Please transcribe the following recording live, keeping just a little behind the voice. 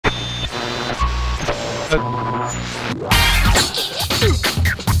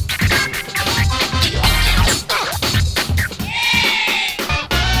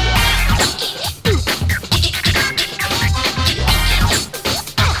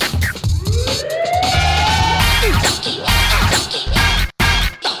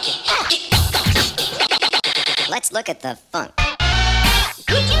look at the funk.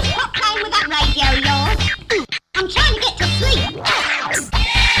 Could you stop playing with that radio of yours? I'm trying to get to sleep.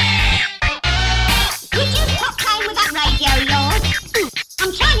 Could you stop playing with that radio of yours?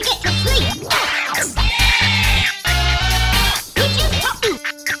 I'm trying to get to sleep. Could you stop?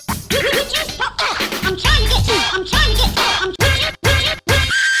 Could you stop? I'm trying to get to. I'm trying to get to.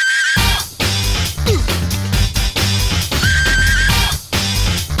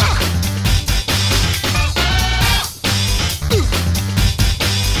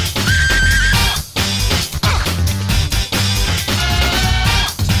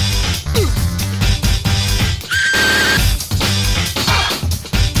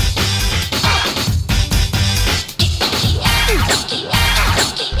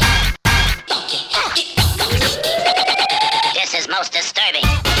 Most disturbing.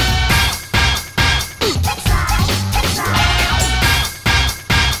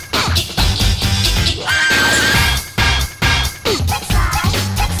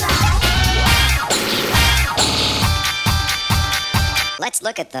 Let's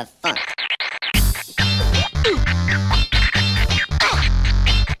look at the funk.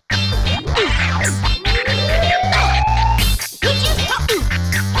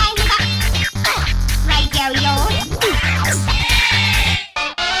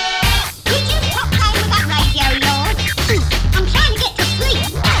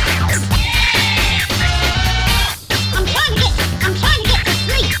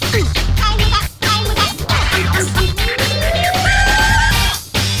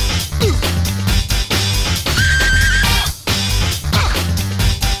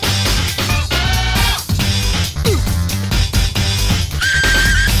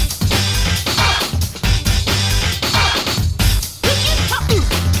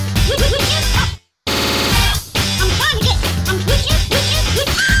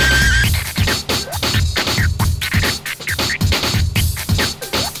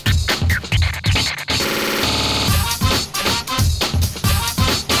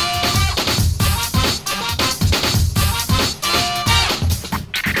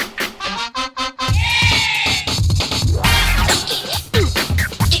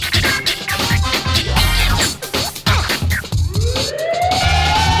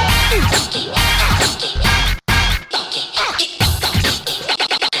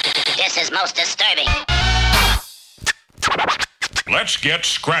 Most disturbing. Let's get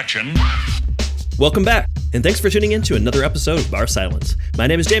scratching. Welcome back, and thanks for tuning in to another episode of barSILENCE. My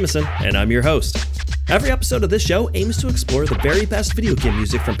name is Jameson, and I'm your host. Every episode of this show aims to explore the very best video game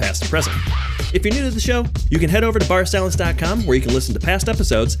music from past to present. If you're new to the show, you can head over to barSILENCE.com where you can listen to past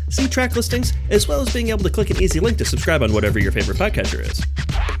episodes, see track listings, as well as being able to click an easy link to subscribe on whatever your favorite podcatcher is.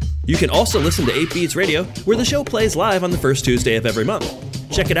 You can also listen to 8 Beats Radio, where the show plays live on the first Tuesday of every month.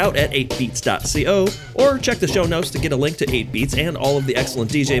 Check it out at 8beats.co, or check the show notes to get a link to 8 Beats and all of the excellent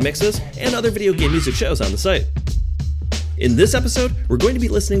DJ mixes and other video game music shows on the site. In this episode, we're going to be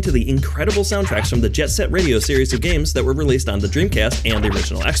listening to the incredible soundtracks from the Jet Set Radio series of games that were released on the Dreamcast and the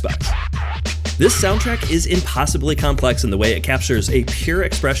original Xbox. This soundtrack is impossibly complex in the way it captures a pure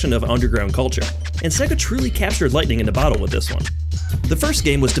expression of underground culture, and Sega truly captured lightning in a bottle with this one. The first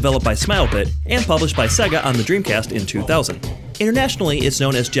game was developed by Smilebit and published by Sega on the Dreamcast in 2000. Internationally, it's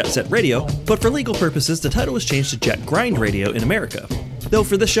known as Jet Set Radio, but for legal purposes, the title was changed to Jet Grind Radio in America. Though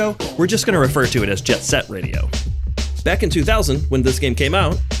for this show, we're just going to refer to it as Jet Set Radio. Back in 2000, when this game came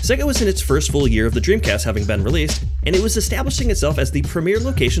out, Sega was in its first full year of the Dreamcast having been released, and it was establishing itself as the premier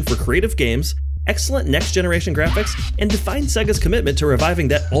location for creative games, excellent next-generation graphics, and defined Sega's commitment to reviving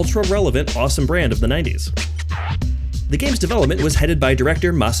that ultra-relevant, awesome brand of the 90s. The game's development was headed by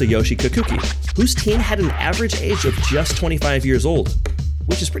director Masayoshi Kikuchi, whose team had an average age of just 25 years old,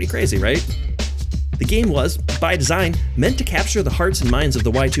 which is pretty crazy, right? The game was, by design, meant to capture the hearts and minds of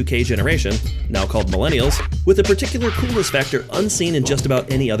the Y2K generation, now called millennials, with a particular coolness factor unseen in just about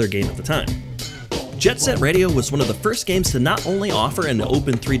any other game at the time. Jet Set Radio was one of the first games to not only offer an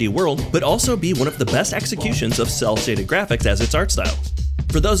open 3D world, but also be one of the best executions of cel-shaded graphics as its art style.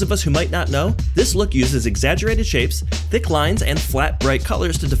 For those of us who might not know, this look uses exaggerated shapes, thick lines, and flat, bright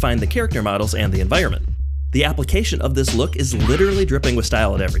colors to define the character models and the environment. The application of this look is literally dripping with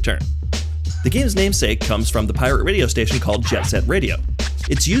style at every turn. The game's namesake comes from the pirate radio station called Jet Set Radio.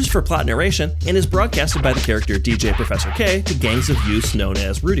 It's used for plot narration and is broadcasted by the character DJ Professor K to gangs of youths known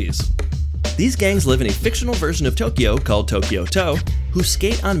as Rudies. These gangs live in a fictional version of Tokyo called Toyko-to, who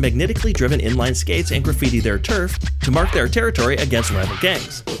skate on magnetically driven inline skates and graffiti their turf to mark their territory against rival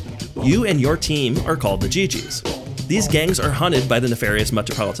gangs. You and your team are called the GGs. These gangs are hunted by the nefarious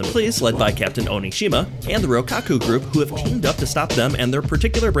Metropolitan Police led by Captain Onishima and the Rokaku group, who have teamed up to stop them and their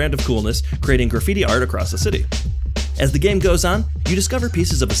particular brand of coolness, creating graffiti art across the city. As the game goes on, you discover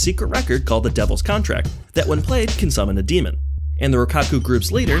pieces of a secret record called the Devil's Contract that when played can summon a demon. And the Rokkaku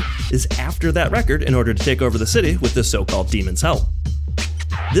group's leader is after that record in order to take over the city with the so-called Demon's Hell.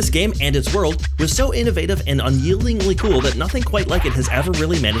 This game and its world was so innovative and unyieldingly cool that nothing quite like it has ever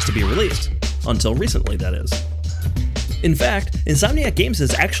really managed to be released. Until recently, that is. In fact, Insomniac Games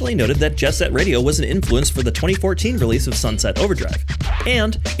has actually noted that Jet Set Radio was an influence for the 2014 release of Sunset Overdrive.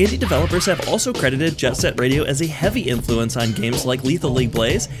 And indie developers have also credited Jet Set Radio as a heavy influence on games like Lethal League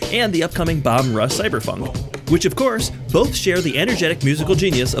Blaze and the upcoming Bomb Rush Cyberpunk, which of course both share the energetic musical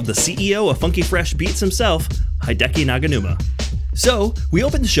genius of the CEO of Funky Fresh Beats himself, Hideki Naganuma. So, we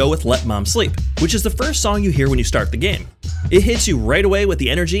open the show with Let Mom Sleep, which is the first song you hear when you start the game. It hits you right away with the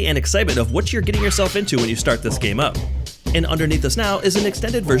energy and excitement of what you're getting yourself into when you start this game up. And underneath us now is an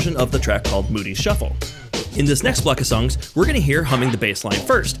extended version of the track called Moody's Shuffle. In this next block of songs, we're going to hear humming the bass line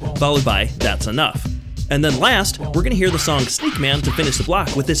first, followed by That's Enough. And then last, we're going to hear the song Sneakman to finish the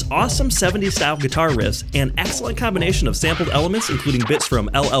block with this awesome 70s style guitar riffs and excellent combination of sampled elements including bits from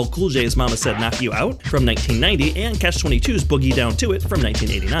LL Cool J's Mama Said Knock You Out from 1990 and Catch-22's Boogie Down To It from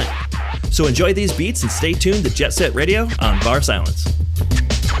 1989. So enjoy these beats and stay tuned to Jet Set Radio on barSILENCE.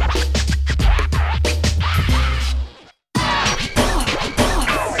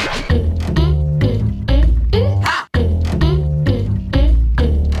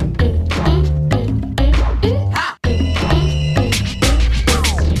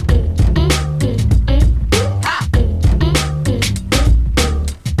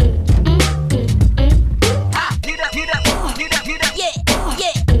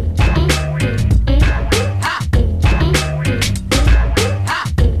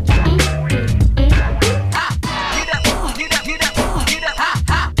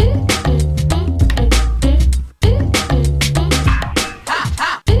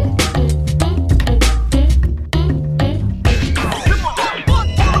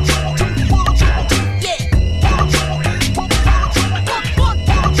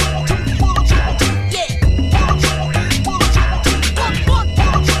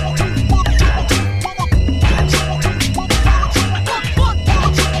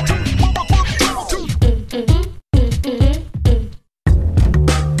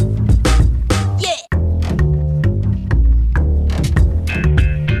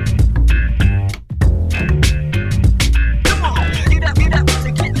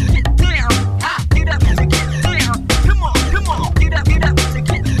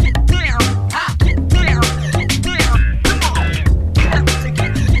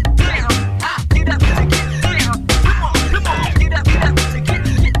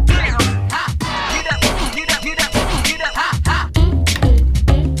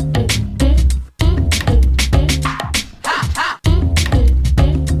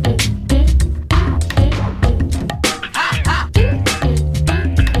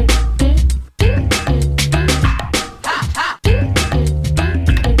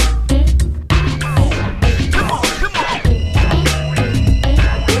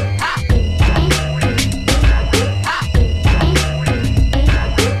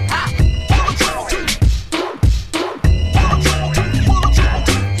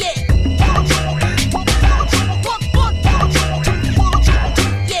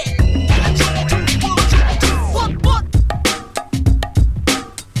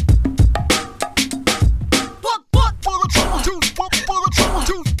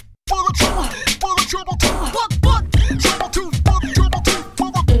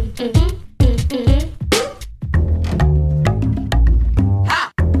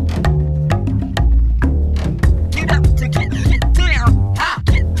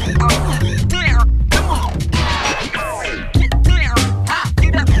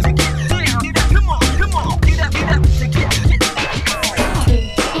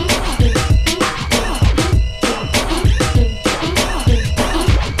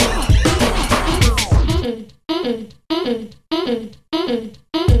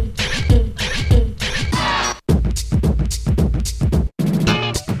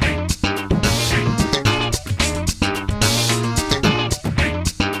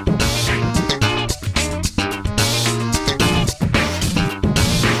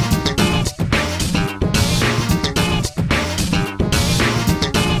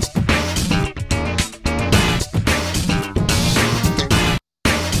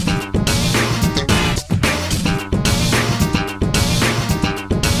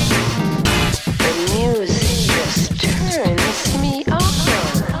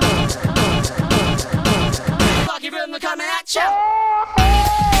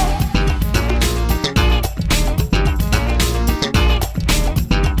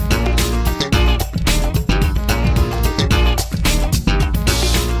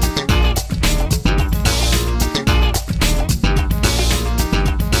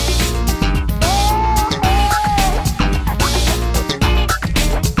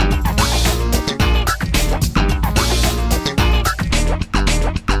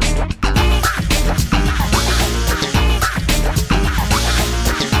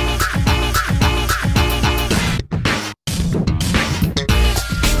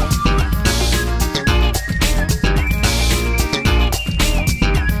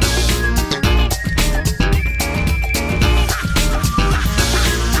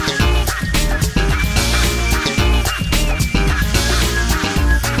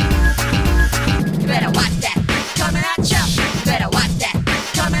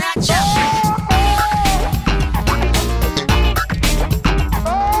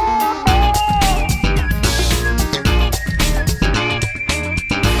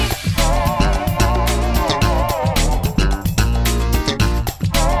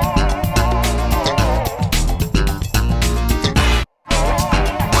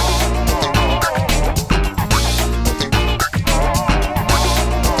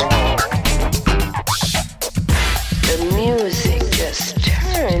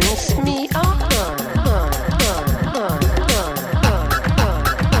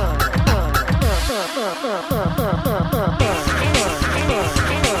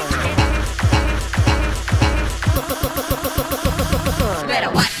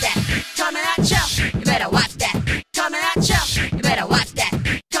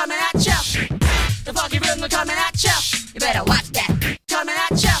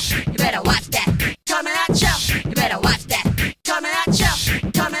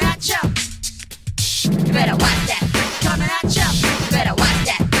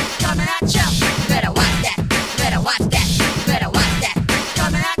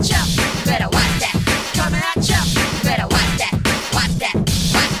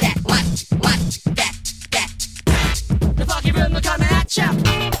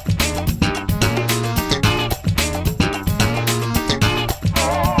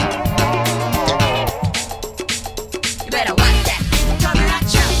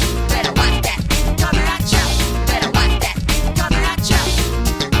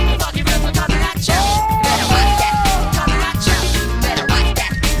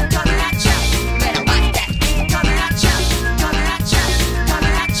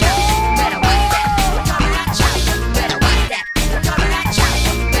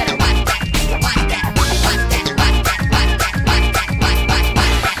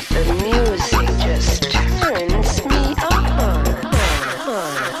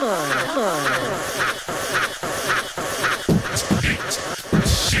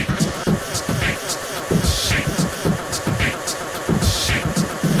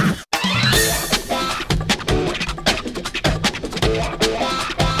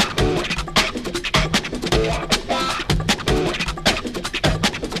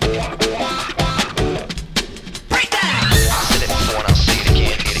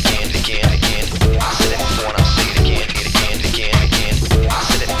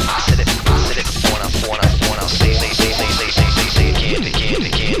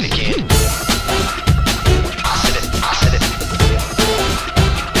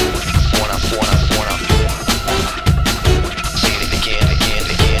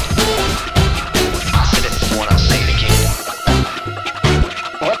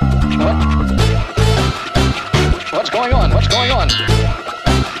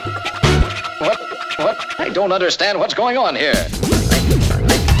 I don't understand what's going on here.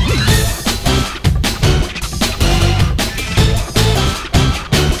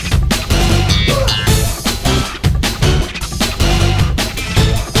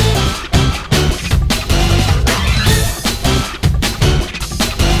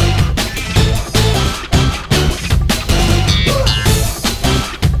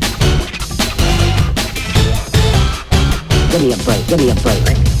 Give me a break, give me a break.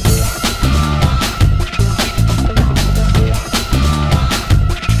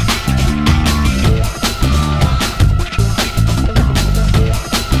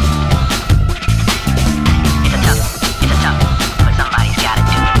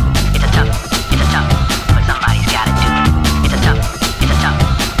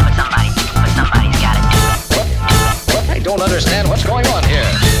 Understand what's going on here.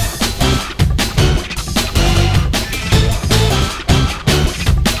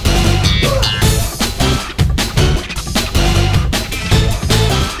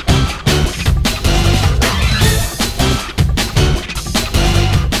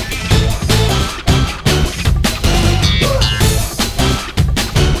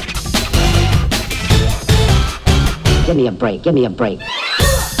 Give me a break, give me a break.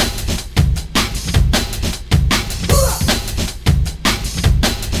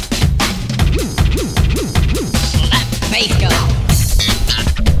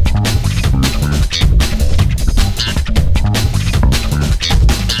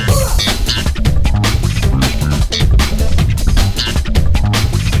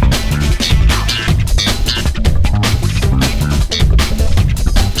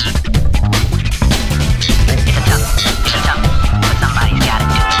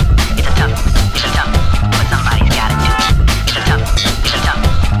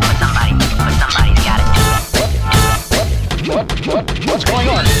 What's going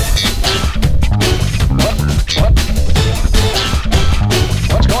on?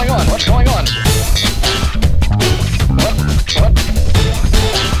 What's going on? What's going on? What?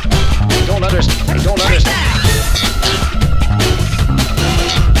 I don't understand. I don't understand.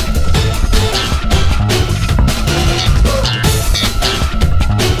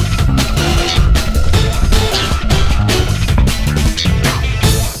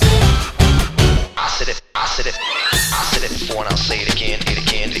 I said it before and I'll say it again.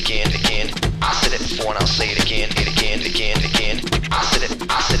 I said it before and I'll say it again. I said it before and I'll say it again. I said it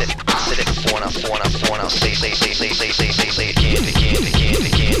before and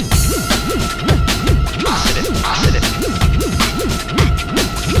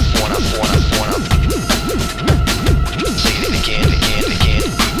I'll say it again.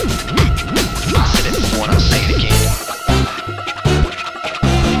 I said it before and I'll say it again.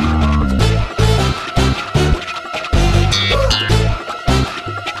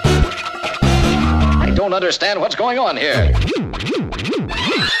 Don't understand what's going on here.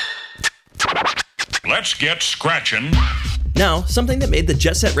 Let's get scratching. Now, something that made the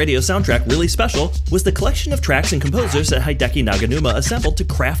Jet Set Radio soundtrack really special was the collection of tracks and composers that Hideki Naganuma assembled to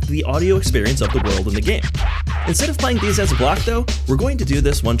craft the audio experience of the world in the game. Instead of playing these as a block though, we're going to do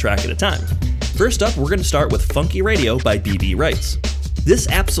this one track at a time. First up, we're going to start with Funky Radio by B.B. Rights. This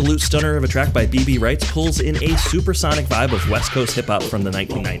absolute stunner of a track by B.B. Rights pulls in a supersonic vibe of West Coast hip-hop from the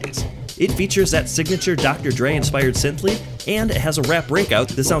 1990s. It features that signature Dr. Dre-inspired synth lead, and it has a rap breakout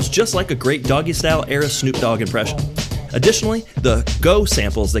that sounds just like a great Doggy-style era Snoop Dogg impression. Additionally, the Go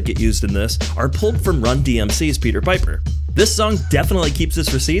samples that get used in this are pulled from Run DMC's Peter Piper. This song definitely keeps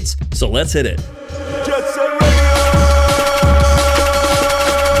its receipts, so let's hit it. Jet Set Radio!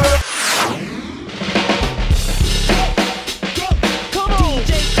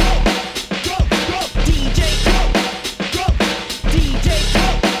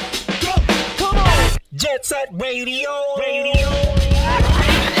 Jet Set Radio.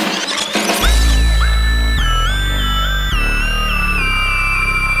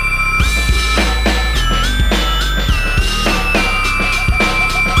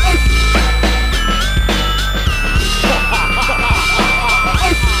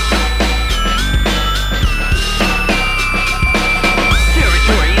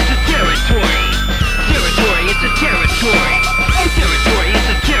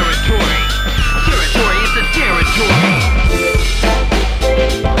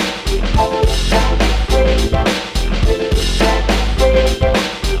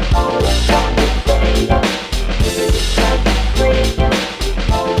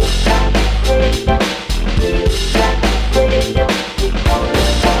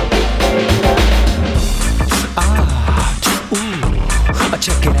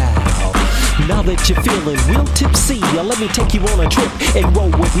 now that you're feeling real tipsy, let me take you on a trip and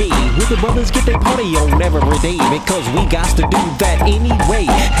roll with me. With the brothers get their party on every day, because we got to do that anyway.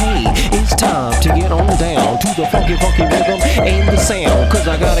 Hey, it's time to get on down to the funky, funky rhythm and the sound,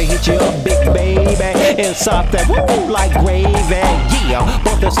 cause I gotta hit you up, big baby, and sop that woo like gravy. Yeah,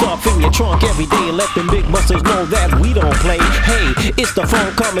 bump that stuff in your trunk every day and let them big busters know that we don't play. Hey, it's the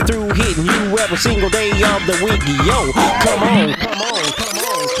funk coming through, hitting you every single day of the week. Yo, come on, come on, come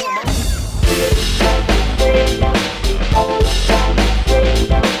on, come on.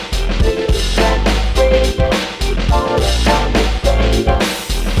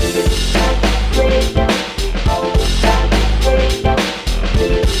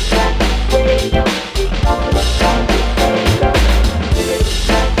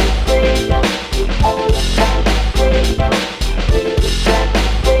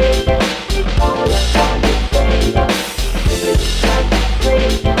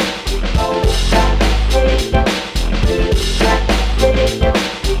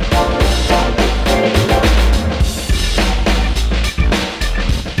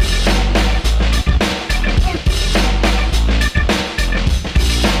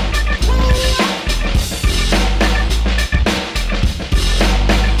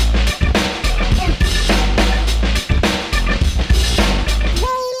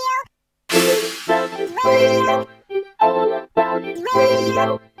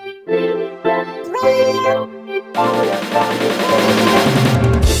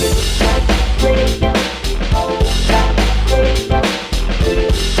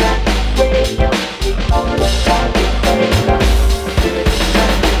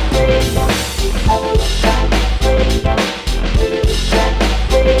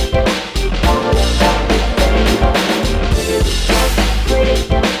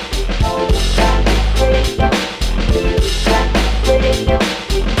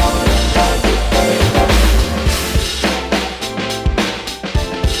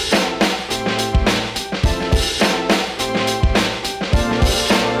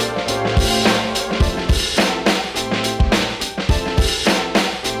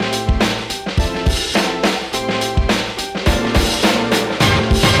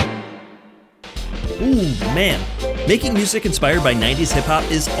 Man, making music inspired by 90s hip-hop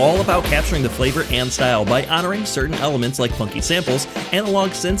is all about capturing the flavor and style by honoring certain elements like funky samples,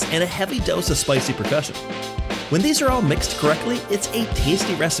 analog synths, and a heavy dose of spicy percussion. When these are all mixed correctly, it's a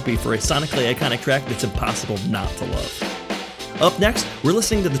tasty recipe for a sonically iconic track that's impossible not to love. Up next, we're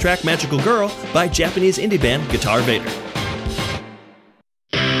listening to the track Magical Girl by Japanese indie band Guitar Vader.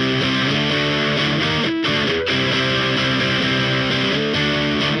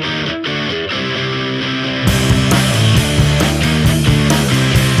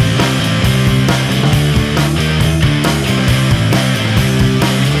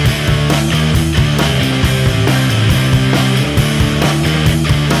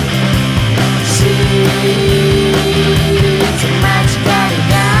 Too much going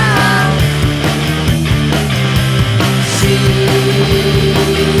down.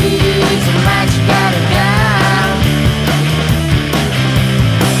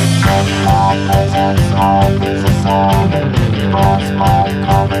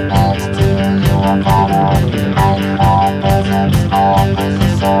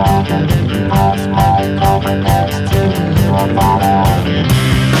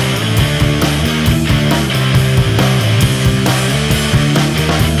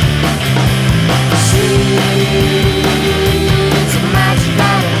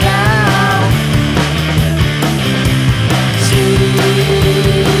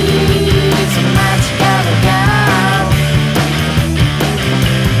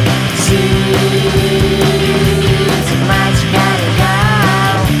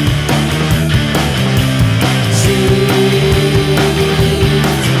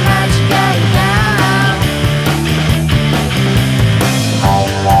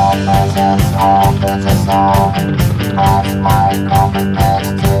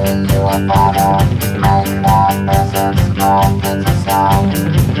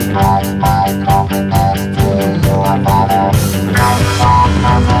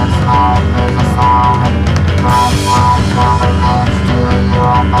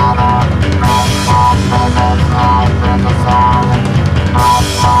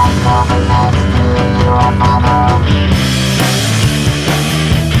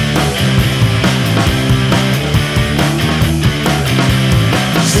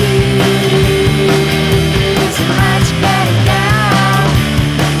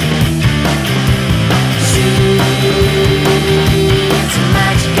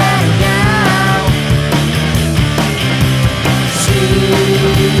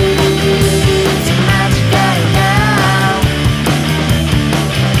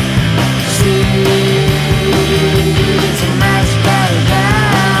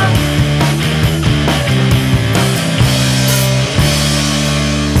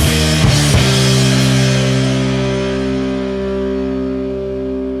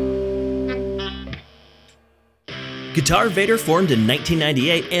 Guitar Vader formed in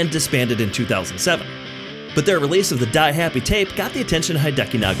 1998 and disbanded in 2007. But their release of the Die Happy tape got the attention of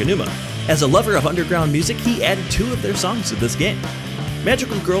Hideki Naganuma. As a lover of underground music, he added 2 of their songs to this game.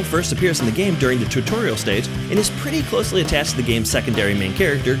 Magical Girl first appears in the game during the tutorial stage and is pretty closely attached to the game's secondary main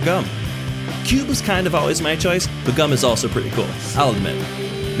character, Gum. Cube was kind of always my choice, but Gum is also pretty cool, I'll admit.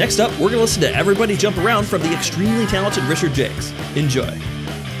 Next up, we're gonna listen to Everybody Jump Around from the extremely talented Richard Jakes. Enjoy.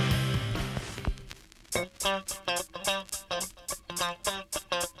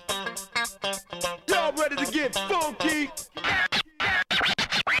 Y'all ready to get funky?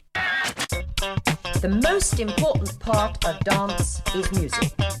 The most important part of dance is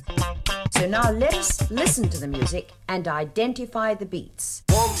music. So now let us listen to the music and identify the beats.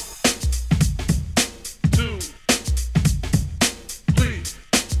 1, 2, 3.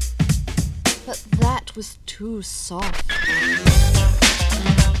 But that was too soft.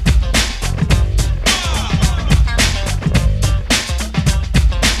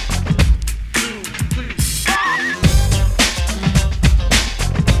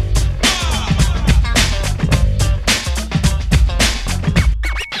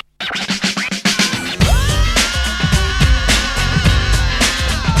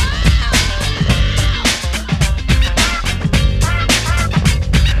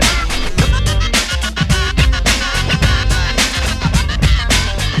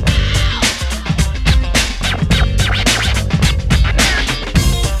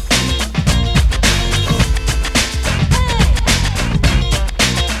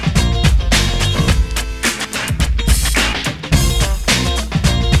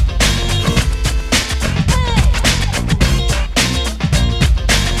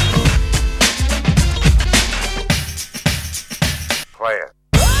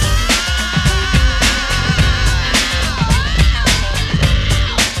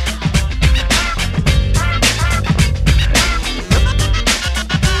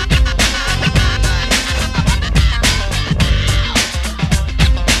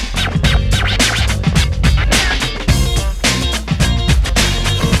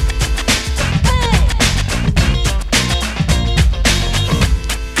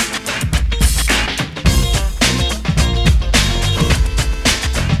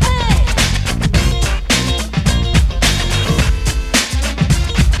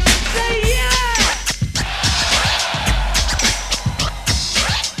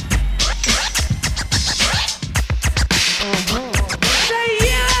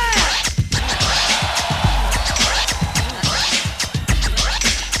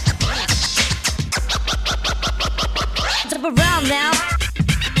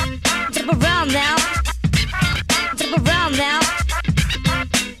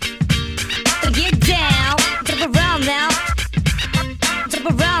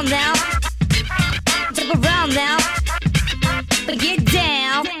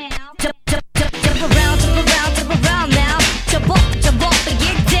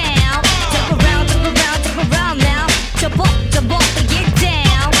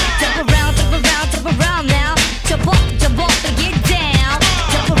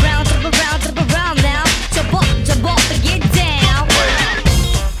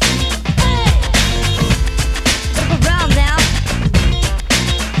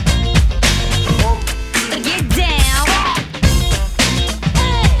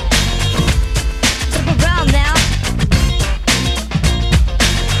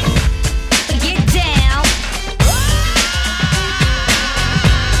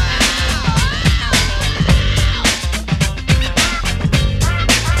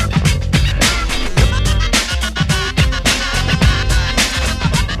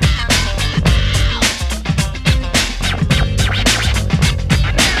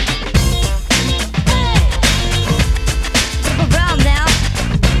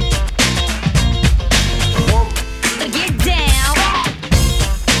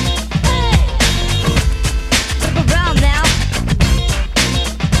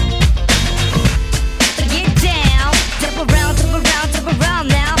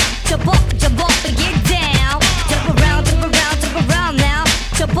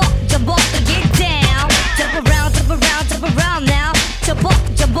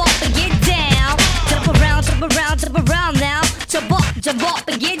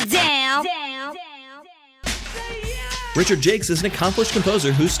 Richard Jakes is an accomplished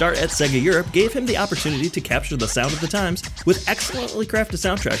composer whose start at Sega Europe gave him the opportunity to capture the sound of the times with excellently crafted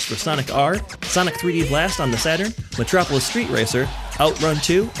soundtracks for Sonic R, Sonic 3D Blast on the Saturn, Metropolis Street Racer, Outrun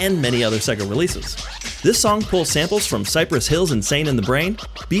 2, and many other Sega releases. This song pulls samples from Cypress Hill's Insane in the Brain,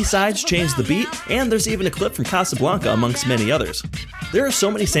 B-sides change the beat, and there's even a clip from Casablanca amongst many others. There are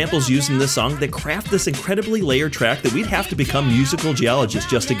so many samples used in this song that craft this incredibly layered track that we'd have to become musical geologists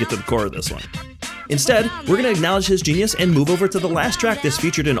just to get to the core of this one. Instead, we're going to acknowledge his genius and move over to the last track that's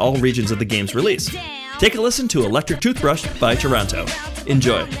featured in all regions of the game's release. Take a listen to Electric Toothbrush by Toronto.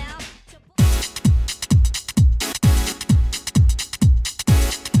 Enjoy.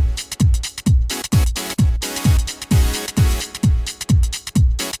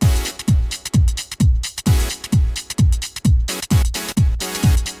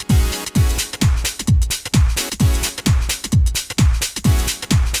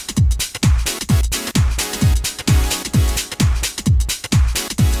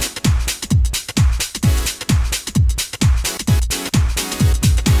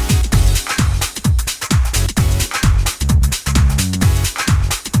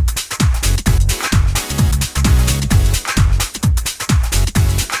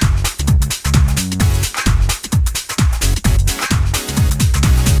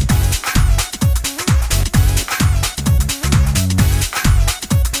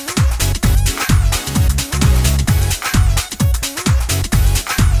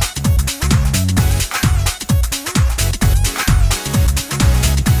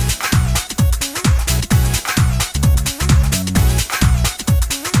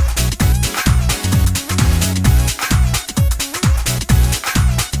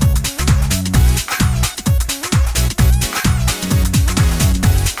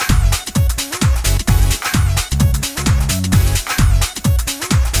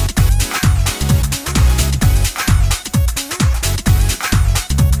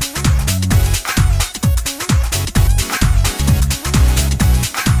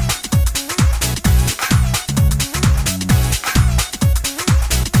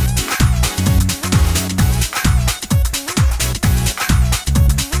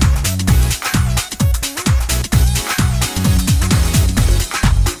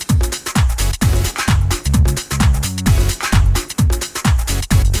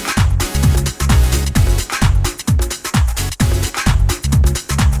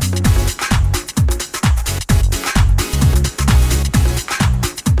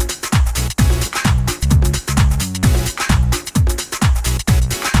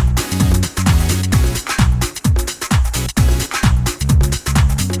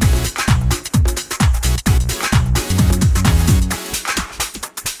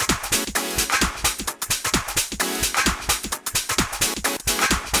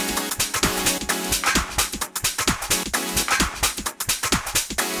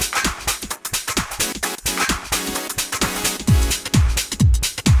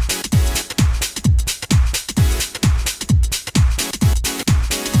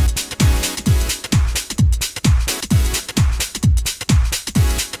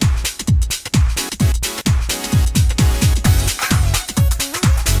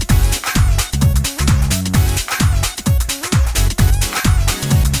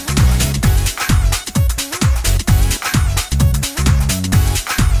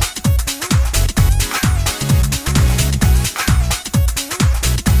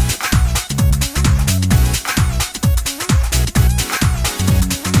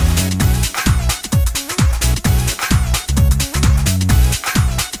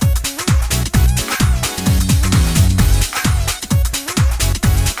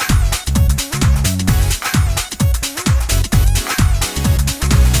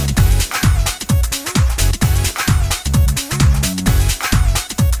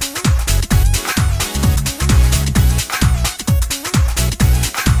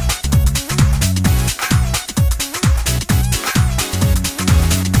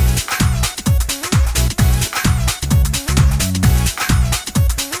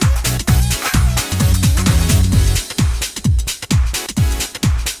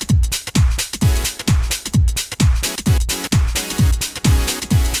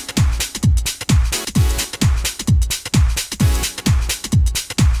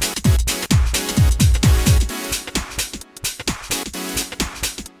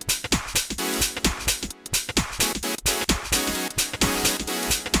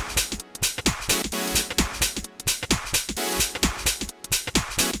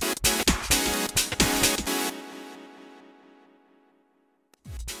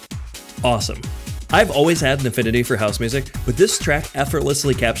 Awesome. I've always had an affinity for house music, but this track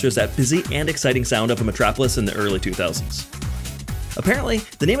effortlessly captures that busy and exciting sound of a metropolis in the early 2000s. Apparently,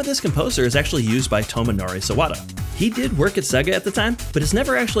 the name of this composer is actually used by Tomonori Sawada. He did work at Sega at the time, but it's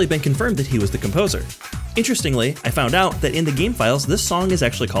never actually been confirmed that he was the composer. Interestingly, I found out that in the game files, this song is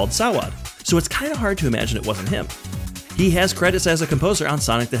actually called Sawad, so it's kinda hard to imagine it wasn't him. He has credits as a composer on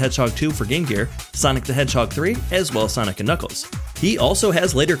Sonic the Hedgehog 2 for Game Gear, Sonic the Hedgehog 3, as well as Sonic & Knuckles. He also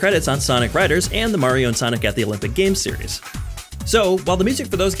has later credits on Sonic Riders and the Mario and Sonic at the Olympic Games series. So, while the music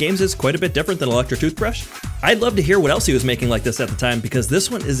for those games is quite a bit different than Electric Toothbrush, I'd love to hear what else he was making like this at the time because this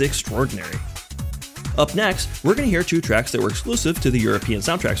one is extraordinary. Up next, we're going to hear 2 tracks that were exclusive to the European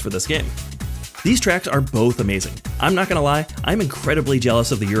soundtracks for this game. These tracks are both amazing. I'm not gonna lie, I'm incredibly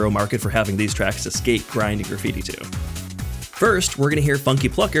jealous of the Euro market for having these tracks to skate, grind, and graffiti to. First, we're gonna hear Funky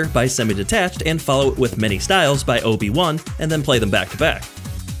Plucker by Semi-Detached and follow it with Many Styles by OB1 and then play them back to back.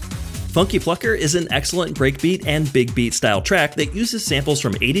 Funky Plucker is an excellent breakbeat and big beat style track that uses samples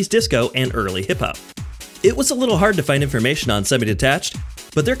from 80s disco and early hip hop. It was a little hard to find information on Semi-Detached,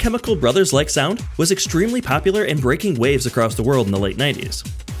 but their Chemical Brothers-like sound was extremely popular and breaking waves across the world in the late 90s.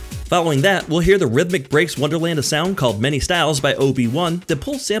 Following that, we'll hear the rhythmic breaks wonderland of sound called Many Styles by OB1 that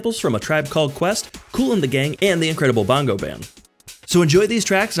pulls samples from A Tribe Called Quest, Kool and the Gang, and the Incredible Bongo Band. So enjoy these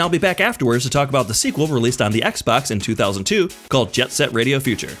tracks and I'll be back afterwards to talk about the sequel released on the Xbox in 2002 called Jet Set Radio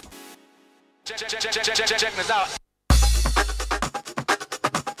Future. Check this out.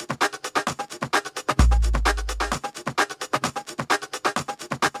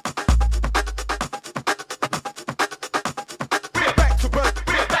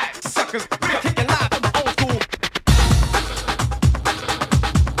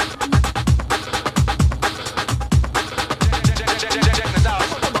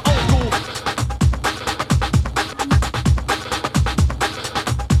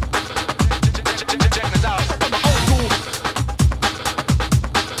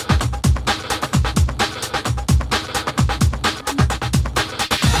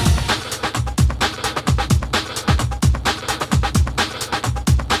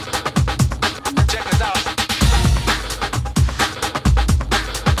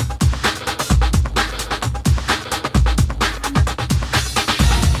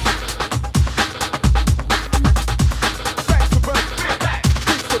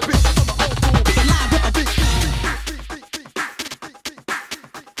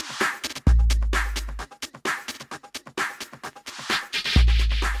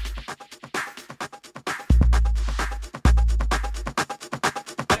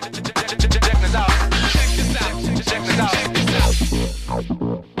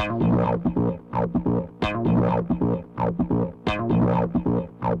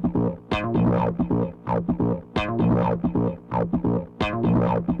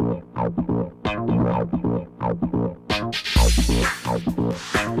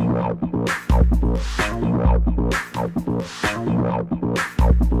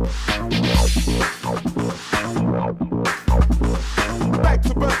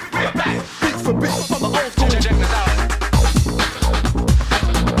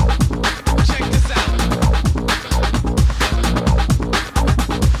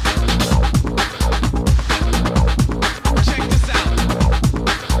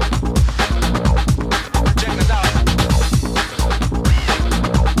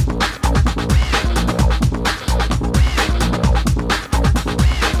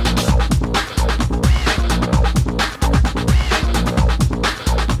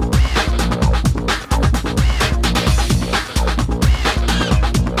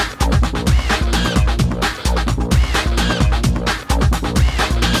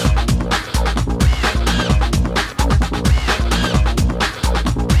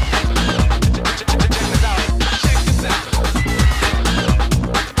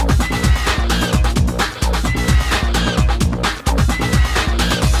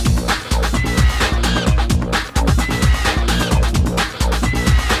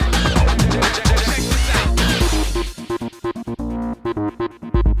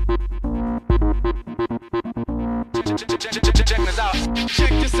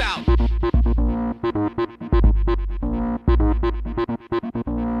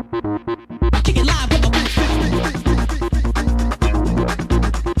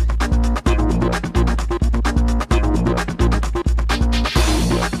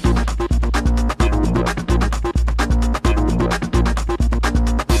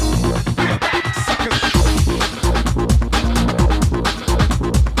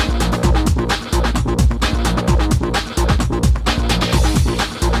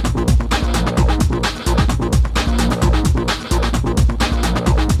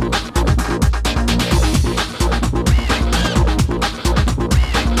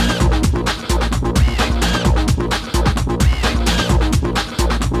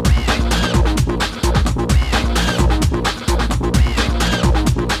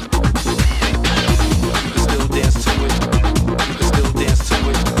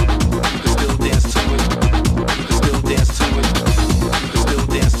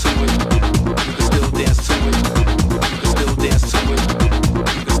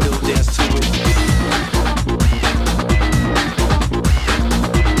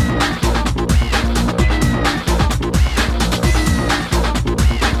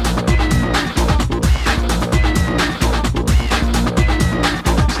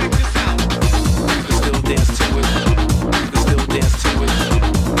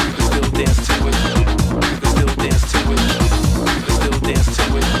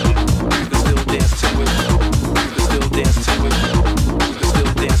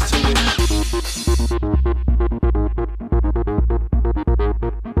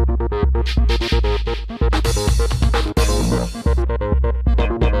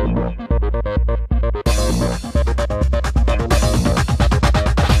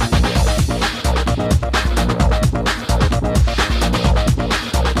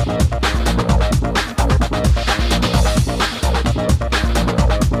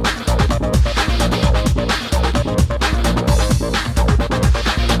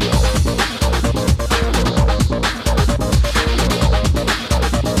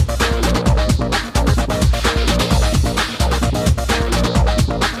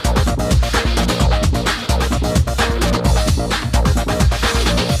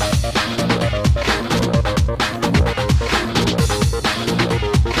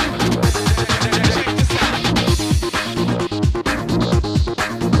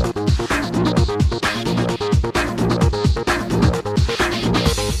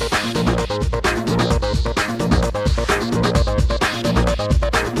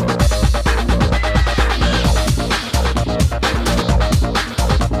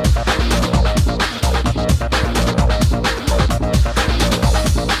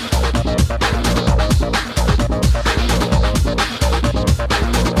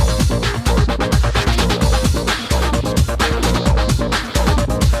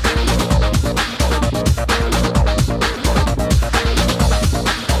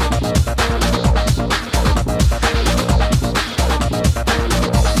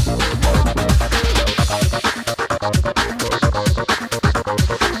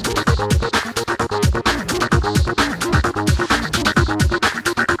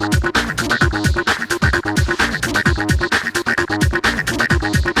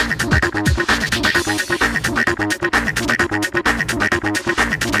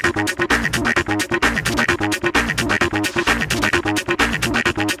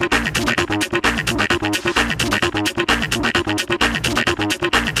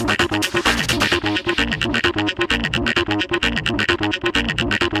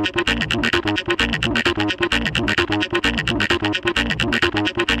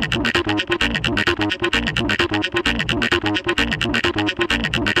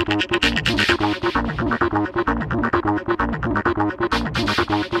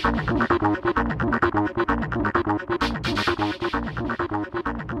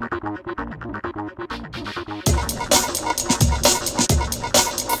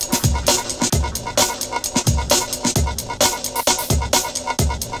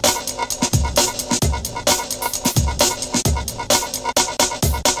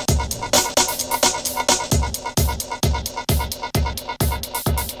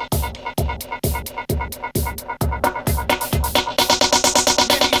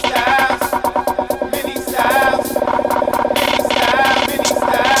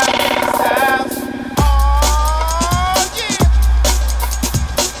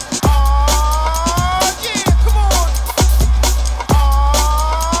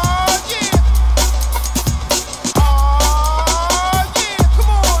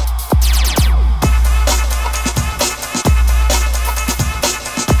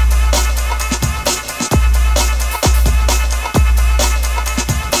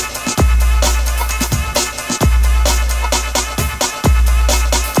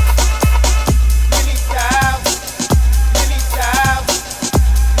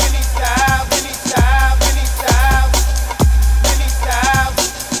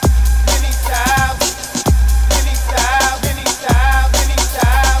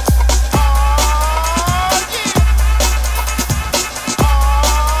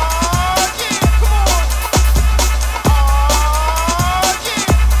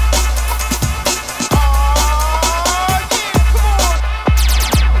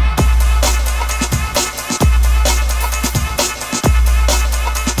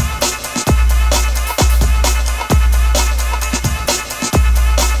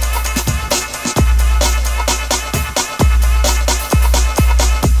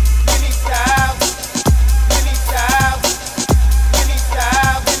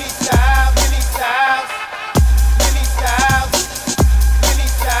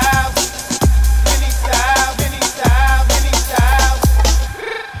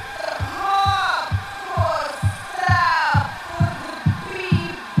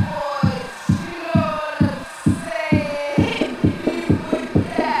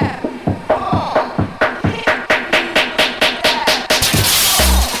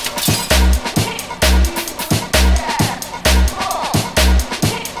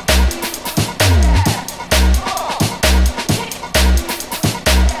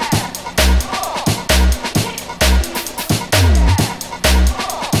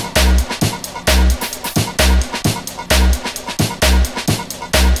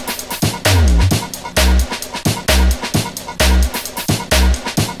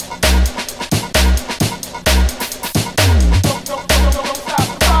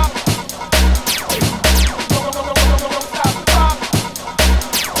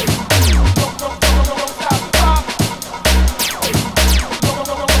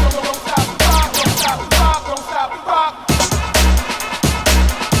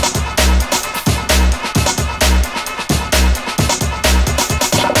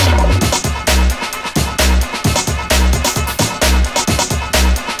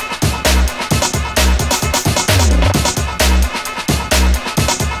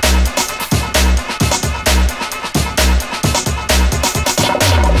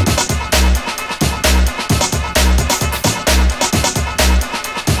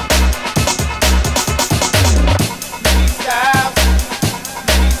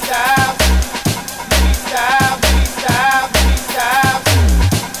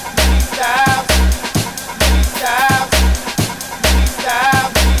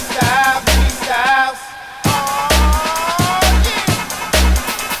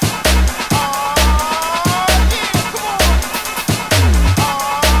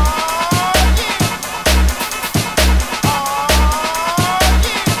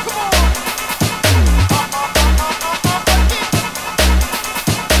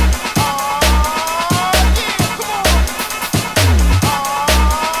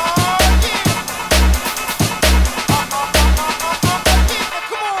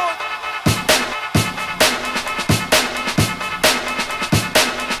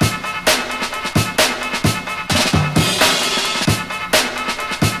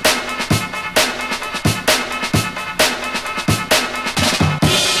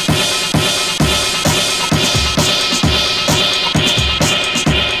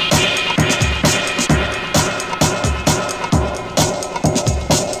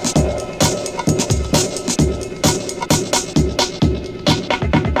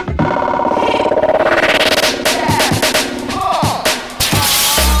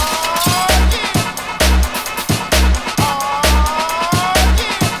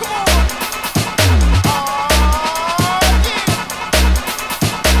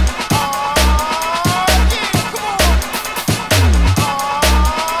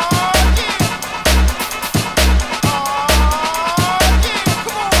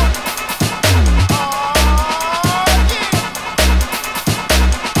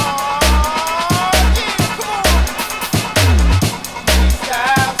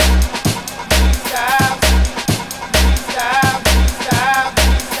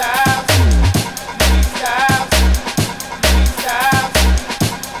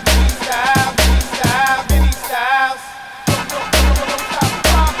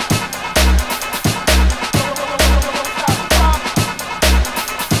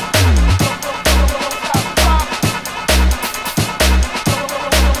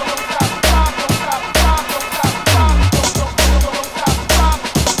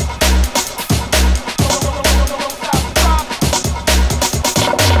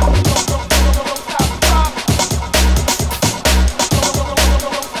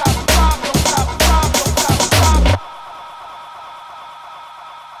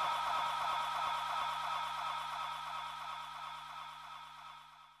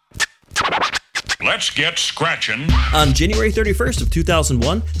 Let's get scratching. On January 31st of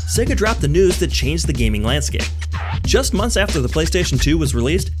 2001, Sega dropped the news that changed the gaming landscape. Just months after the PlayStation 2 was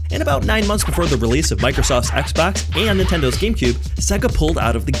released, and about 9 months before the release of Microsoft's Xbox and Nintendo's GameCube, Sega pulled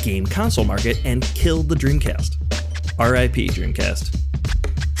out of the game console market and killed the Dreamcast. R.I.P. Dreamcast.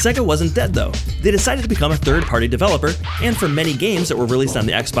 Sega wasn't dead though. They decided to become a third-party developer, and for many games that were released on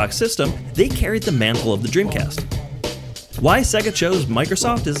the Xbox system, they carried the mantle of the Dreamcast. Why Sega chose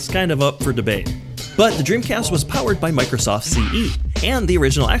Microsoft is kind of up for debate. But the Dreamcast was powered by Microsoft CE, and the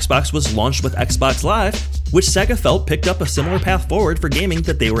original Xbox was launched with Xbox Live, which Sega felt picked up a similar path forward for gaming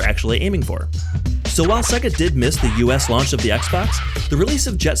that they were actually aiming for. So while Sega did miss the US launch of the Xbox, the release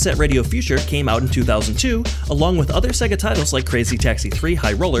of Jet Set Radio Future came out in 2002, along with other Sega titles like Crazy Taxi 3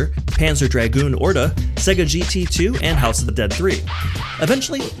 High Roller, Panzer Dragoon Orta, Sega GT2, and House of the Dead 3.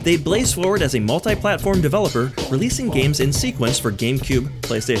 Eventually, they blazed forward as a multi-platform developer, releasing games in sequence for GameCube,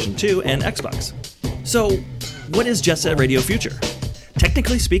 PlayStation 2, and Xbox. So, what is Jet Set Radio Future?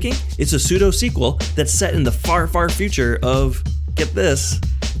 Technically speaking, it's a pseudo-sequel that's set in the far, far future of, get this,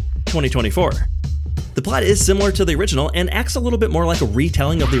 2024. The plot is similar to the original and acts a little bit more like a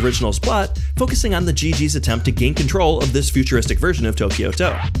retelling of the original's plot, focusing on the GG's attempt to gain control of this futuristic version of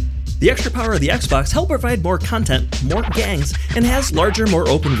Toyko-to. The extra power of the Xbox helped provide more content, more gangs, and has larger, more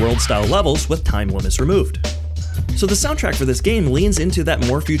open-world style levels with time limits removed. So the soundtrack for this game leans into that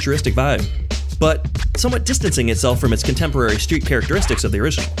more futuristic vibe, but somewhat distancing itself from its contemporary street characteristics of the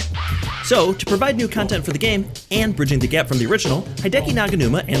original. So, to provide new content for the game, and bridging the gap from the original, Hideki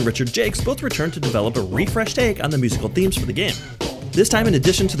Naganuma and Richard Jakes both returned to develop a refreshed take on the musical themes for the game. This time, in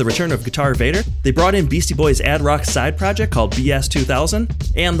addition to the return of Guitar Vader, they brought in Beastie Boys' ad rock side project called BS 2000,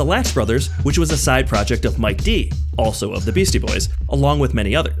 and the Latch Brothers, which was a side project of Mike D, also of the Beastie Boys, along with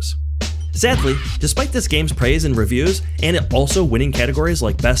many others. Sadly, despite this game's praise and reviews, and it also winning categories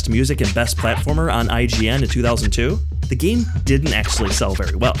like Best Music and Best Platformer on IGN in 2002, the game didn't actually sell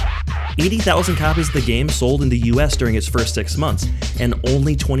very well. 80,000 copies of the game sold in the US during its first 6 months, and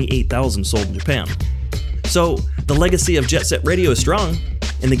only 28,000 sold in Japan. So, the legacy of Jet Set Radio is strong,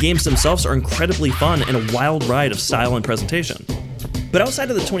 and the games themselves are incredibly fun and a wild ride of style and presentation. But outside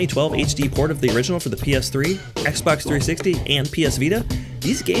of the 2012 HD port of the original for the PS3, Xbox 360, and PS Vita,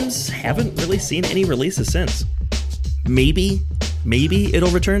 these games haven't really seen any releases since. Maybe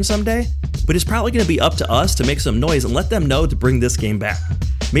it'll return someday, but it's probably going to be up to us to make some noise and let them know to bring this game back.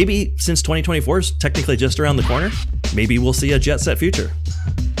 Maybe since 2024 is technically just around the corner, maybe we'll see a Jet Set Future.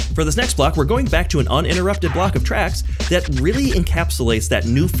 For this next block, we're going back to an uninterrupted block of tracks that really encapsulates that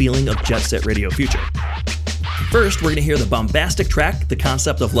new feeling of Jet Set Radio Future. First, we're going to hear the bombastic track, The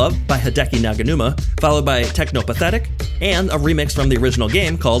Concept of Love by Hideki Naganuma, followed by Techno-Pathetic, and a remix from the original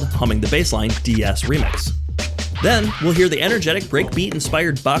game called Humming the Bassline DS Remix. Then, we'll hear the energetic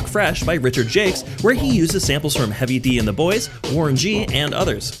breakbeat-inspired Bach Fresh by Richard Jakes, where he uses samples from Heavy D and the Boys, Warren G, and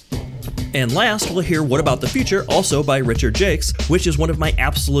others. And last, we'll hear What About the Future, also by Richard Jakes, which is one of my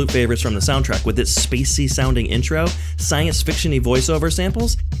absolute favorites from the soundtrack, with its spacey-sounding intro, science fiction-y voiceover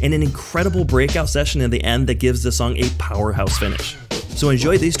samples, and an incredible breakout session in the end that gives the song a powerhouse finish. So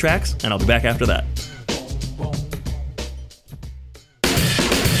enjoy these tracks, and I'll be back after that.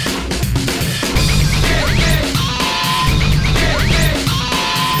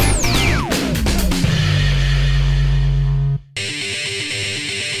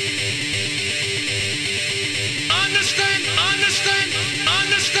 Understand the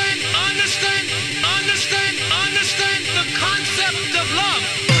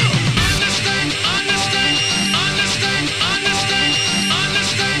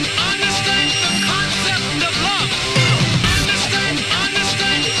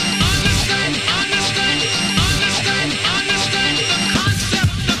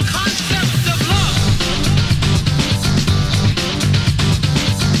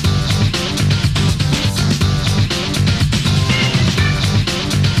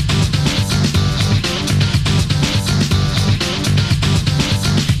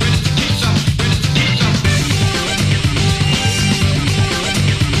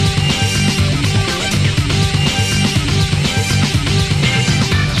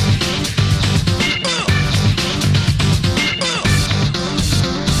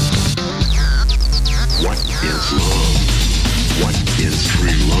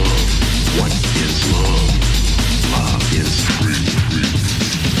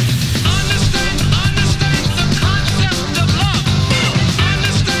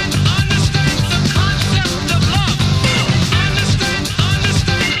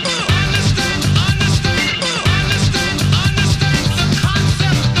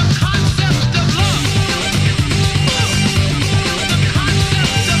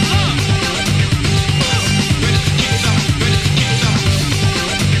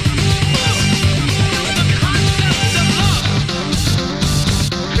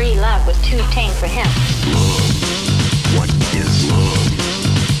too tame for him. What is love?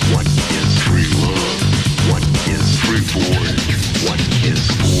 What is free love? What is free boy? What is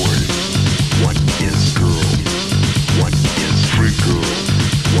boy? What is girl? What is free girl?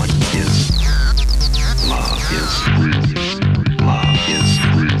 What is love is free. Love is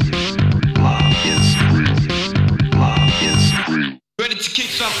free. Love is free. Love is free. Ready to kick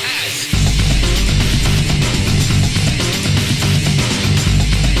some ass.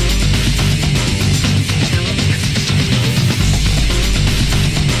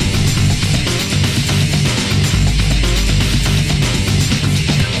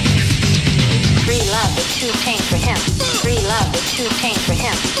 Free love is too tame for him. Free love is too tame for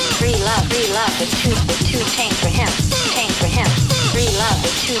him. Free love is too tame for him. Tame for him. Free love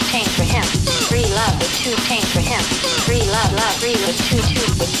is too tame for him. Free love is too tame for him. Free love is too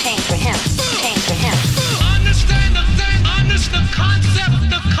tame for him. Tame for him. Understand the thing, understand the concept,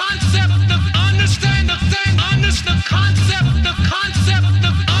 understand the thing, understand the concept, understand the concept,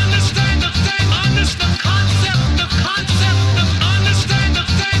 understand the thing, understand the concept, understand the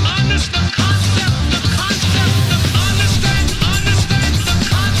thing, understand the concept, understand the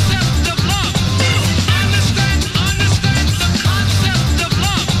concept of love, understand the concept of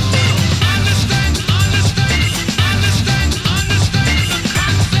love, understand the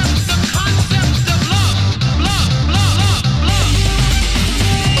concept of love.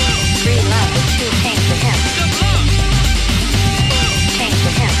 Free love is too tame for him. Tame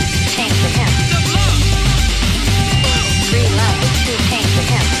for him. Tame for him. Free love is too tame for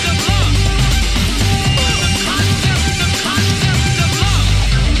him.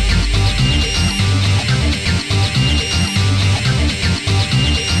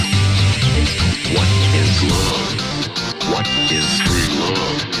 What is love? What is free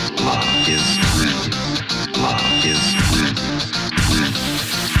love? Love is free. Love is free. Free.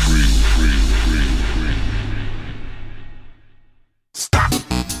 Free. Free. Free. Free. Stop.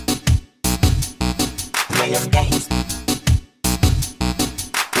 Play your games.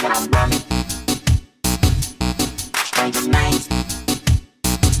 When I'm running. Stranger minds.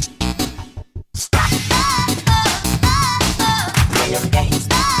 Stop. Play your games.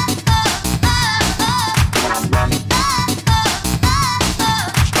 When I'm running.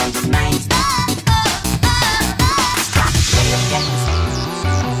 Stranger minds. Stop. Play your games.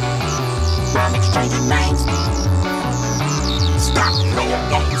 Running stranger minds. Stop. Play your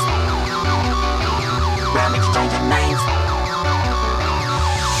games. Running stranger minds.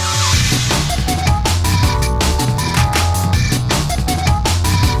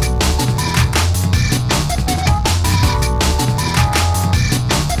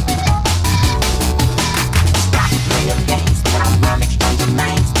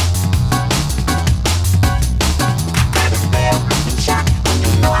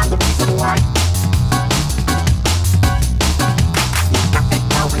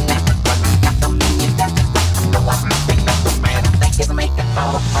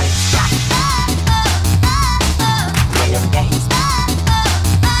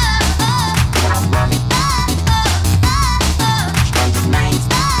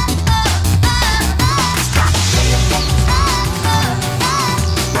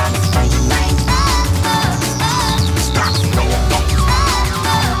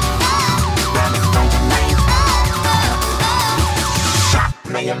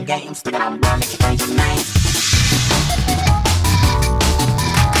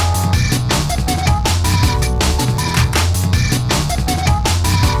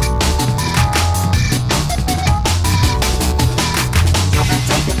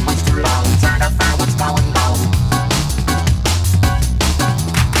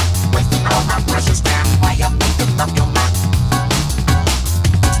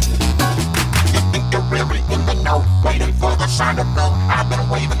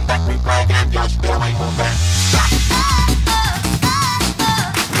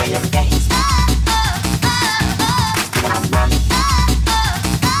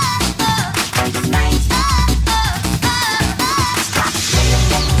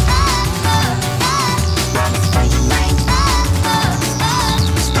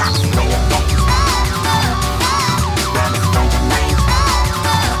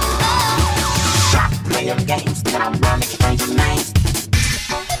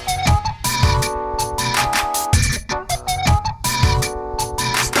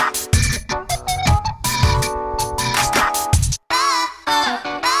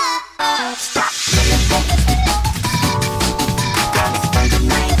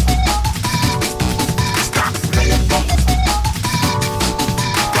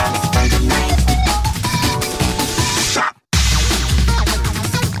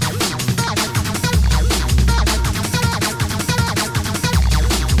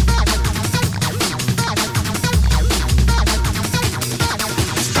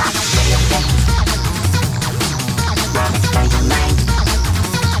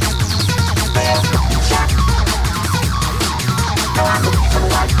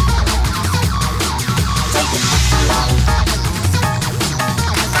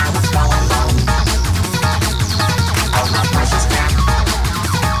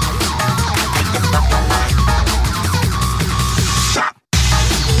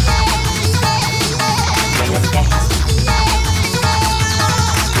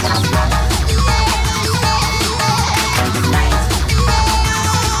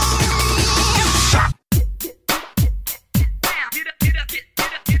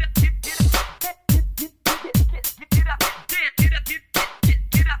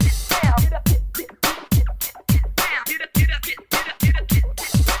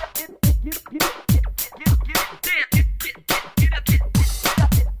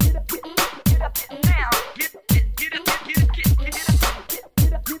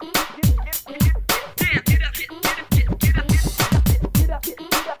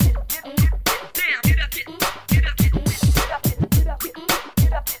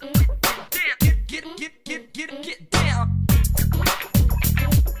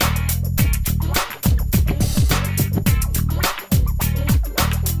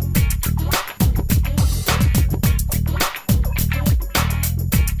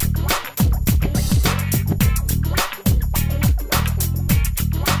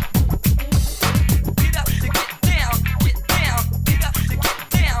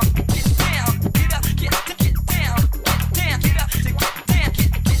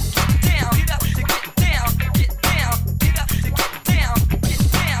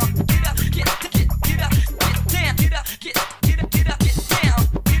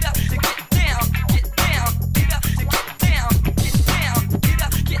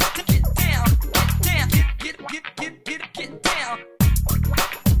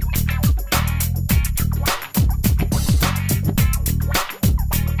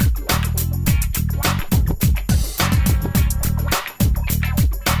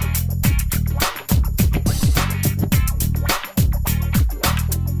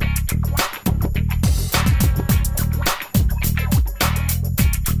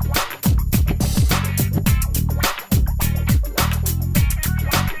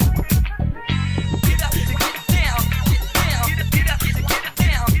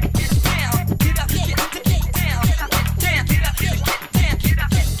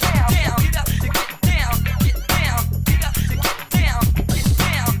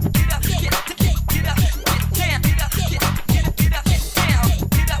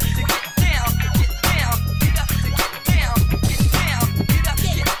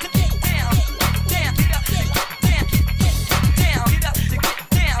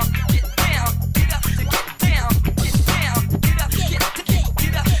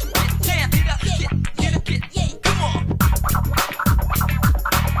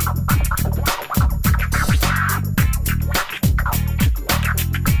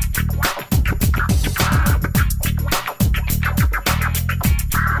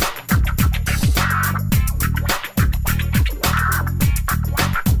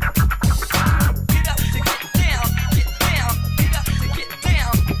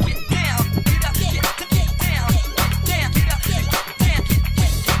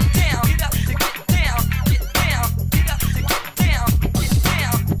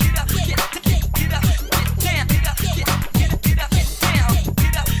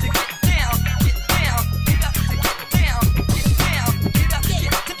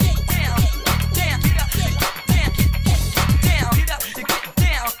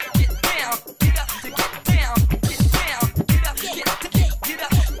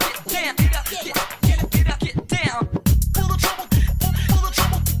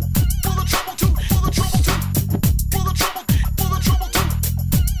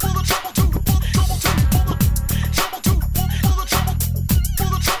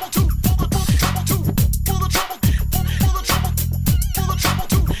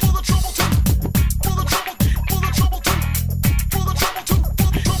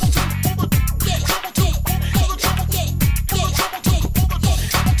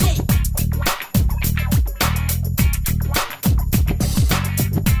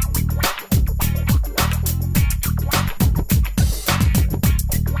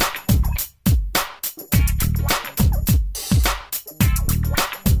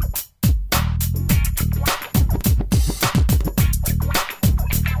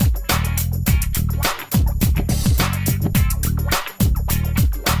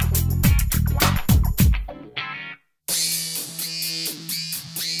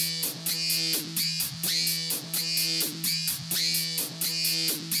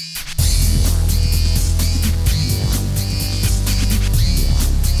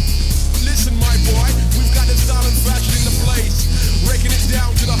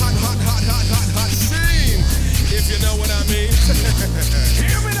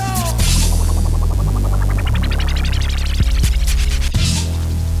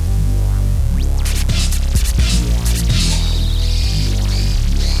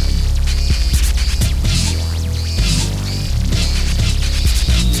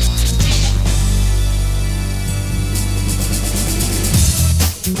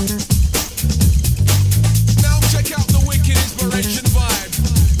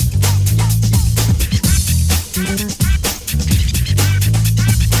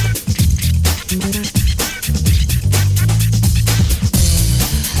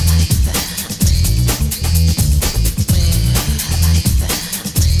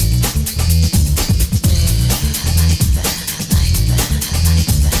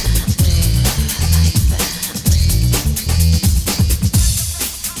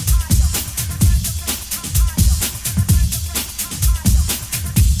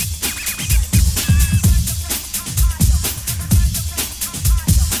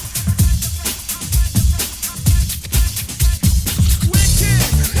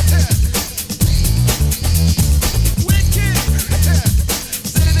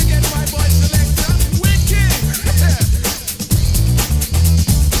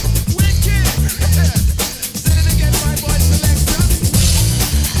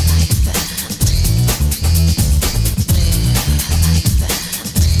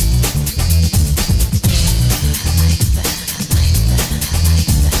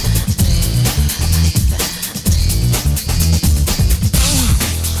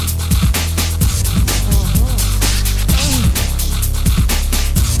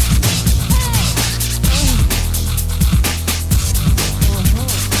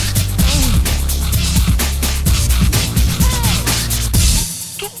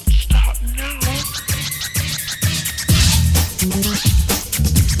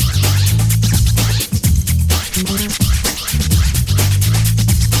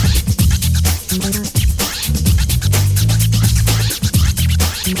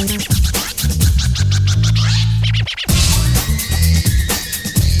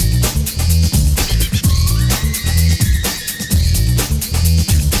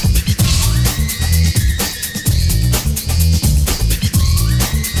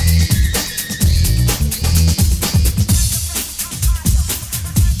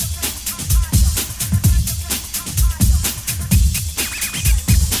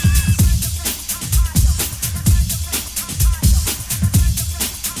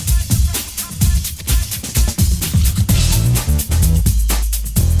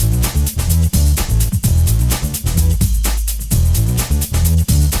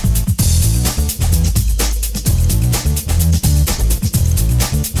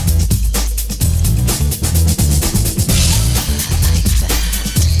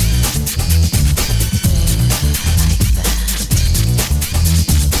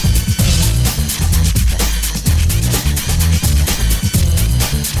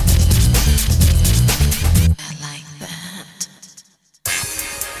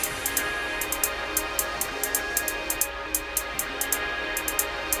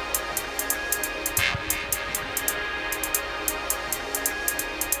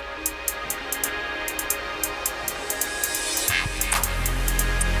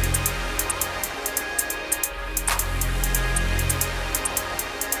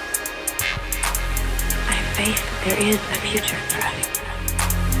 faith, there is a future for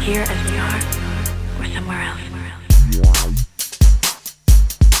us. Here as we are, or somewhere else.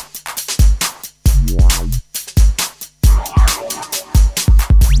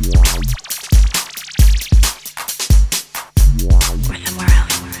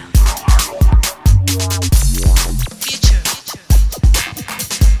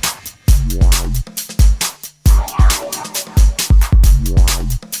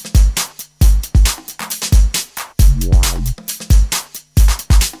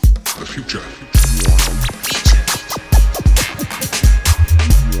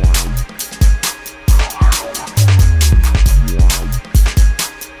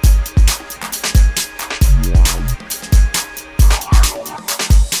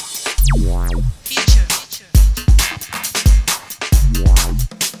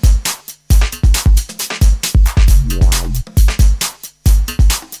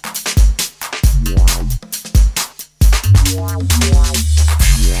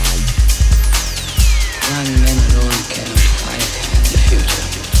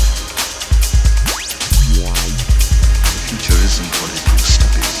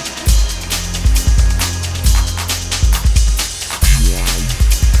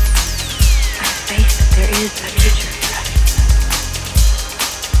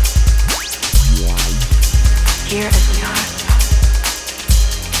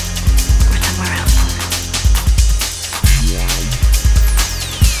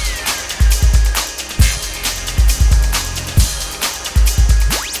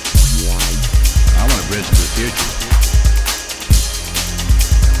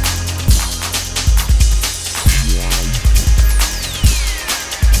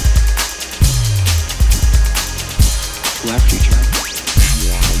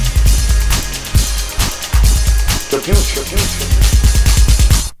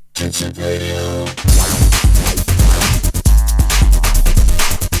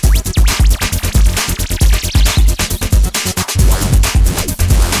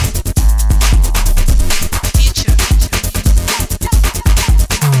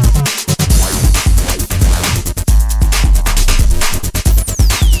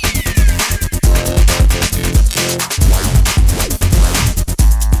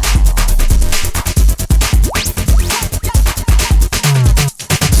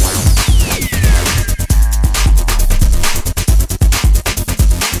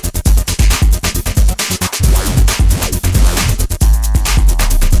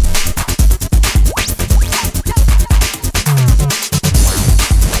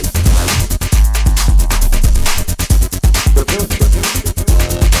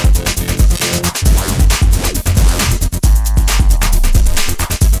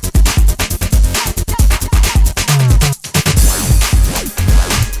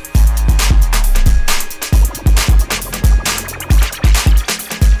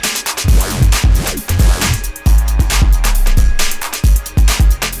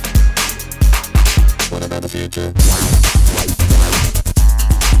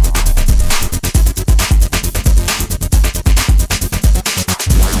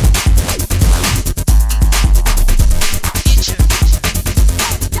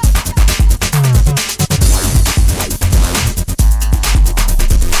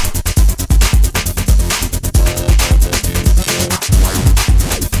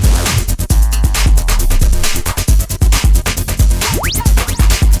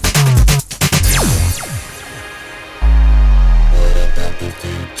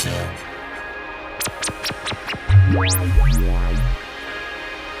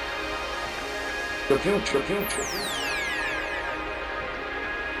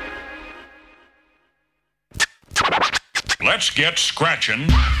 Let's get scratching.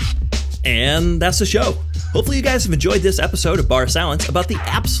 And that's the show. Hopefully you guys have enjoyed this episode of barSILENCE about the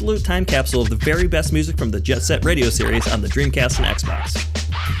absolute time capsule of the very best music from the Jet Set Radio series on the Dreamcast and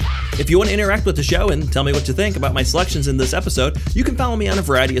Xbox. If you want to interact with the show and tell me what you think about my selections in this episode, you can follow me on a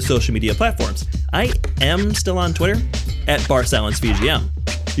variety of social media platforms. I am still on Twitter, at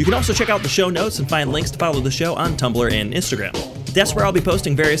barSILENCEVGM. You can also check out the show notes and find links to follow the show on Tumblr and Instagram. That's where I'll be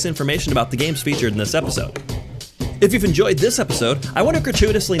posting various information about the games featured in this episode. If you've enjoyed this episode, I want to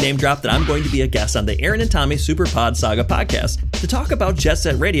gratuitously name drop that I'm going to be a guest on the Aaron and Tommy Super Pod Saga podcast to talk about Jet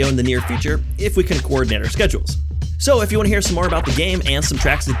Set Radio in the near future if we can coordinate our schedules. So if you want to hear some more about the game and some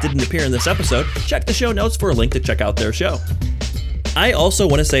tracks that didn't appear in this episode, check the show notes for a link to check out their show. I also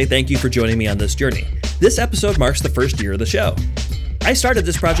want to say thank you for joining me on this journey. This episode marks the first year of the show. I started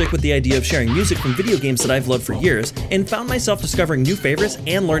this project with the idea of sharing music from video games that I've loved for years and found myself discovering new favorites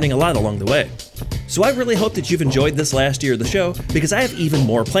and learning a lot along the way. So I really hope that you've enjoyed this last year of the show because I have even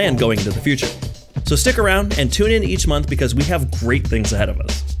more planned going into the future. So stick around and tune in each month because we have great things ahead of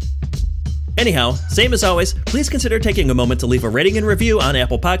us. Anyhow, same as always, please consider taking a moment to leave a rating and review on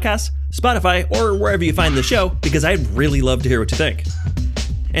Apple Podcasts, Spotify, or wherever you find the show, because I'd really love to hear what you think.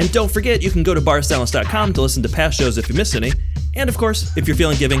 And don't forget, you can go to barSILENCE.com to listen to past shows if you missed any. And of course, if you're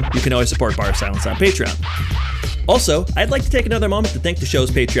feeling giving, you can always support barSILENCE on Patreon. Also, I'd like to take another moment to thank the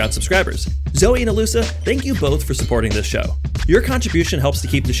show's Patreon subscribers. Zoe and Alusa, thank you both for supporting this show. Your contribution helps to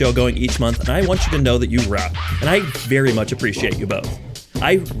keep the show going each month, and I want you to know that you rock, and I very much appreciate you both.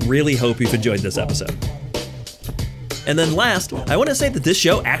 I really hope you've enjoyed this episode. And then last, I want to say that this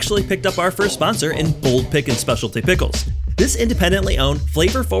show actually picked up our first sponsor in Bold Pickin' Specialty Pickles. This independently owned,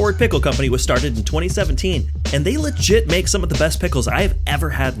 flavor-forward pickle company was started in 2017, and they legit make some of the best pickles I have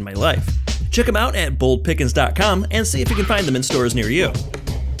ever had in my life. Check them out at boldpickens.com and see if you can find them in stores near you.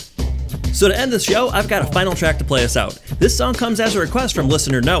 So to end this show, I've got a final track to play us out. This song comes as a request from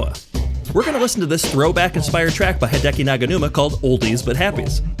listener Noah. We're going to listen to this throwback-inspired track by Hideki Naganuma called Oldies But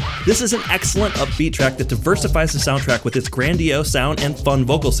Happies. This is an excellent upbeat track that diversifies the soundtrack with its grandiose sound and fun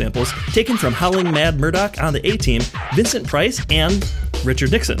vocal samples taken from Howling Mad Murdoch on the A-Team, Vincent Price, and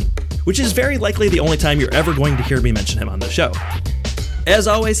Richard Nixon, which is very likely the only time you're ever going to hear me mention him on the show. As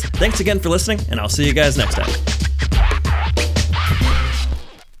always, thanks again for listening, and I'll see you guys next time.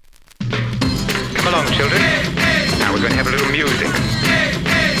 Come along, children. Now we're going to have a little music.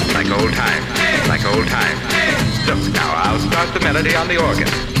 Like old times, like old times. Look, now I'll start the melody on the organ.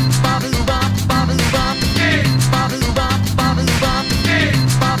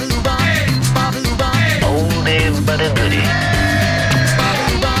 Oldie but a goodie.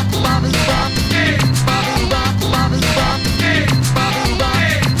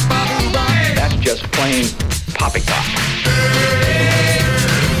 That's just plain poppycock.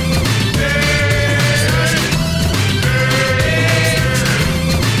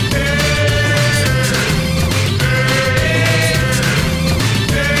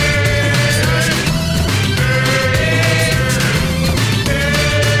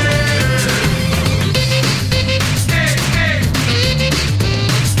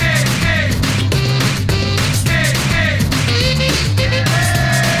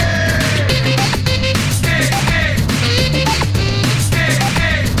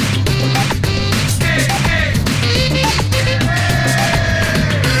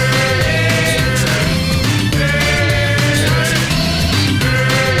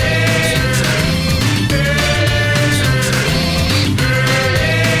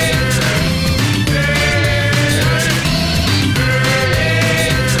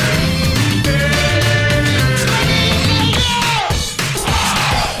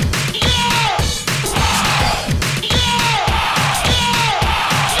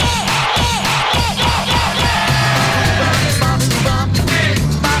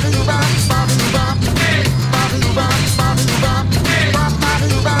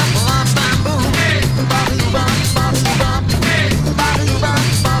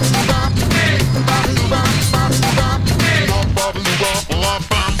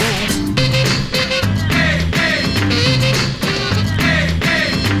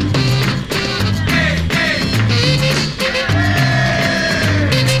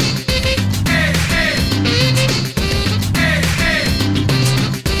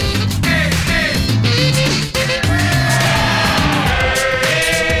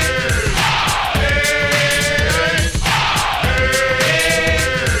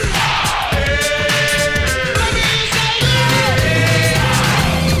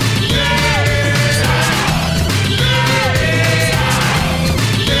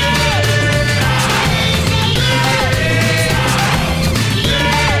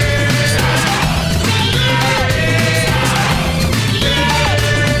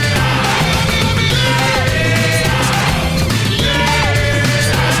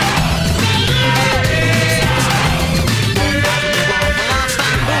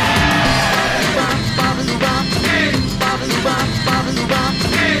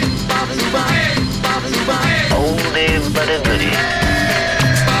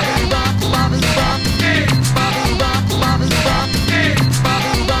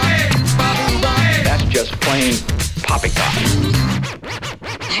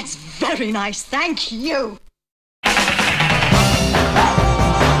 Very nice, thank you.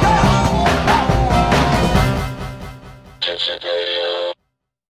 It's a